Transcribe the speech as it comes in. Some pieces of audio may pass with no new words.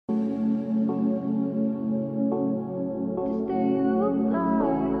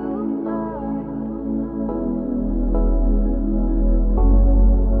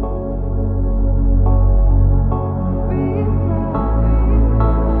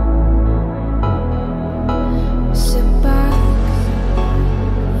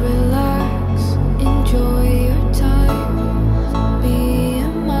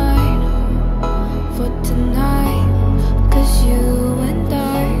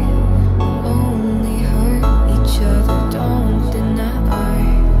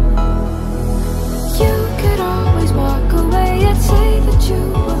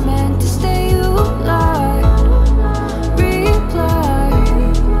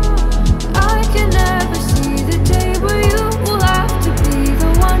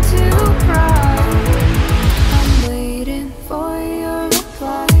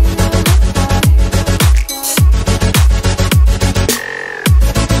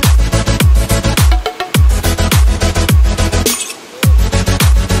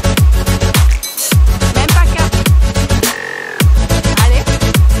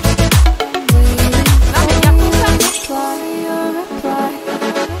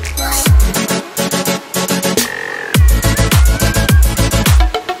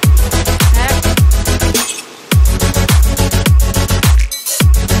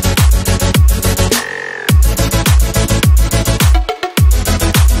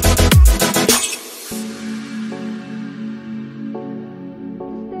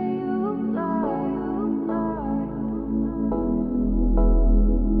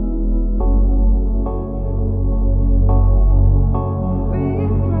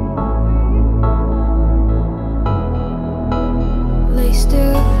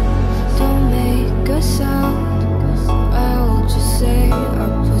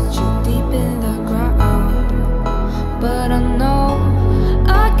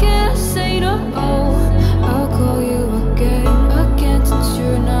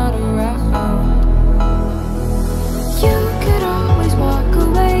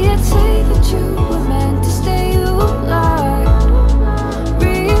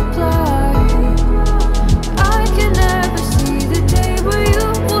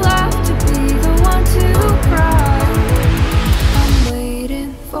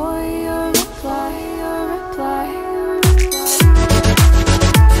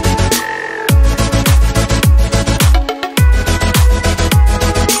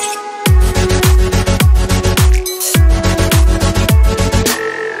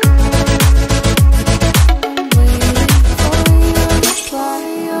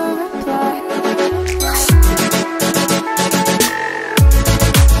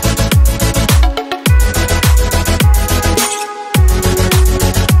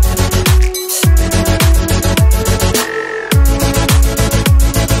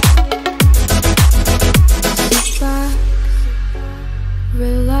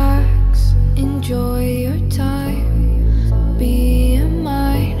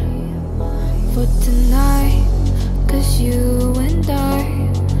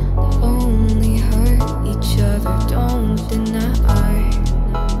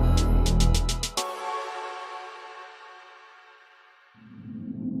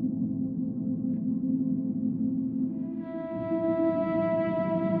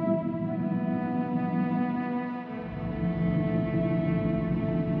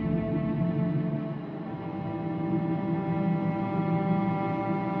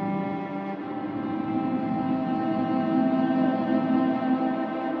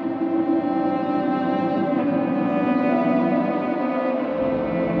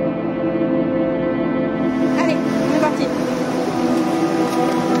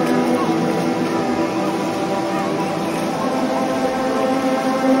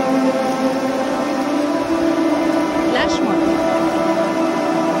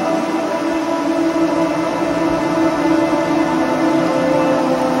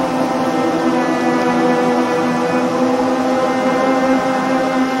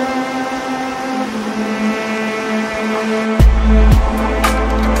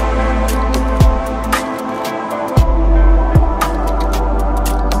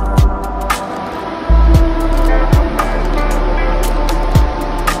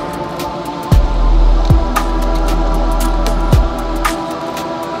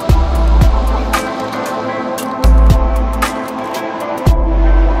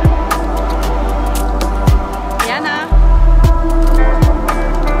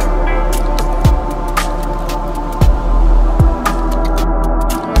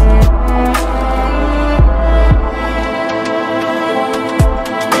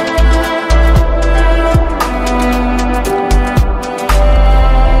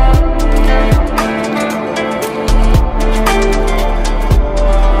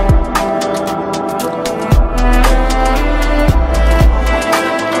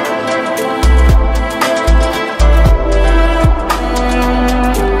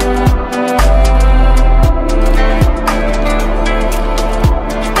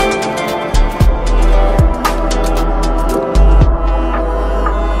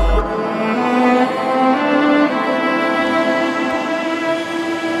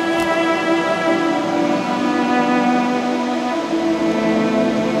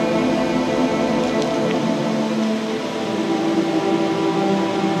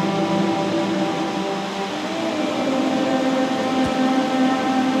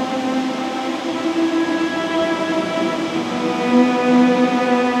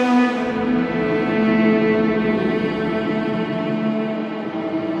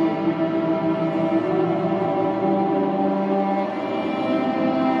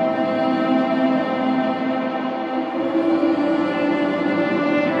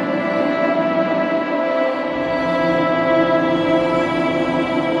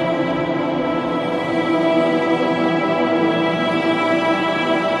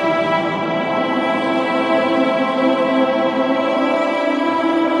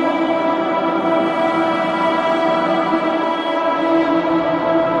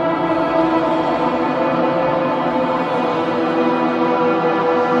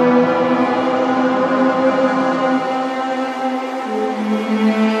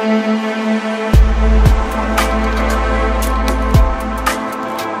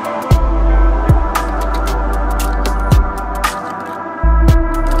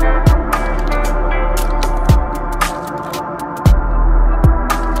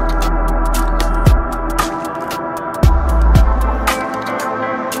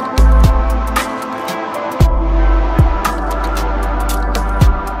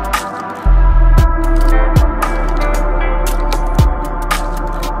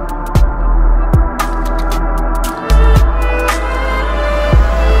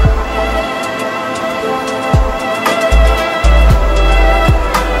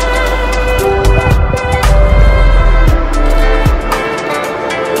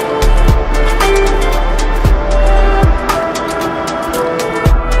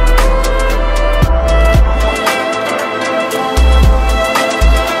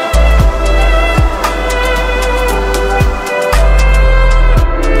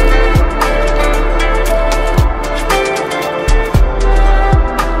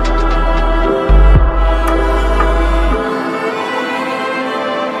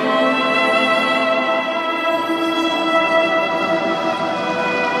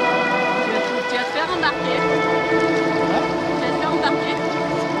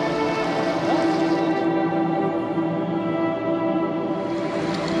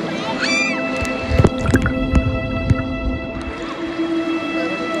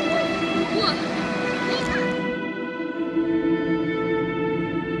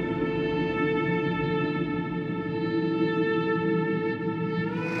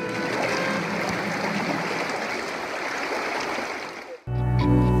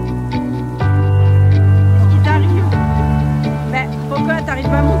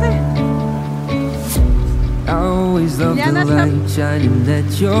of the light shining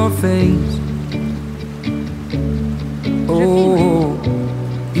at your face. Oh,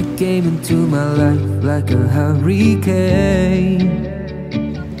 you came into my life like a hurricane.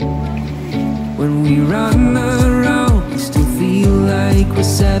 When we run around, we still feel like we're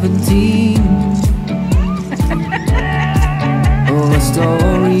 17. All our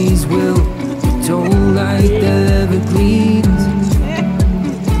stories will be told like the evergreens.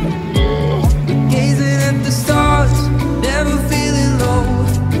 Gazing at the stars, never feeling low.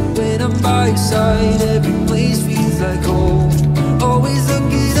 When I'm by your side, every place feels like home. Always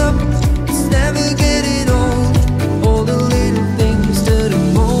looking up, it's never getting old. All the little things to the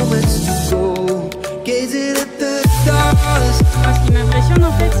moments to go. Gazing at the stars. Ce qui m'impressionne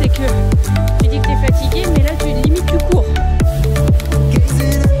en fait, c'est que tu dis que t'es fatigué, mais là tu limite tu cours.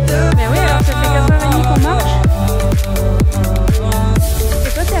 Mais oui, alors ça fait 4h30 qu'on marche.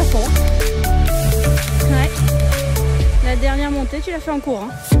 Et toi t'es à fond. Ouais. La dernière montée, tu l'as fait en cours. Hein.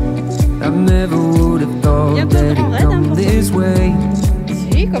 Bientôt le grand raid hein, pour toi.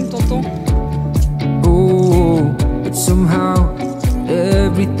 Si, comme tonton. Oh, but somehow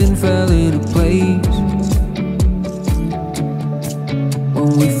everything fell into place.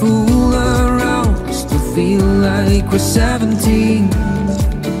 When we fool around, we still feel like we're 17.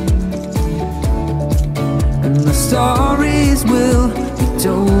 And the stories will be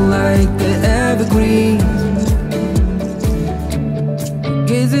told like the evergreens.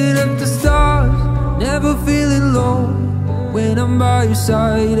 Gazing at the stars, never feeling low. When I'm by your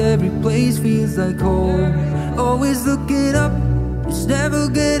side, every place feels like home. Always looking up, it's never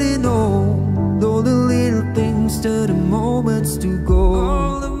getting old. All the little things to the moments to go.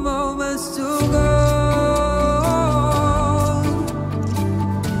 All the moments to go.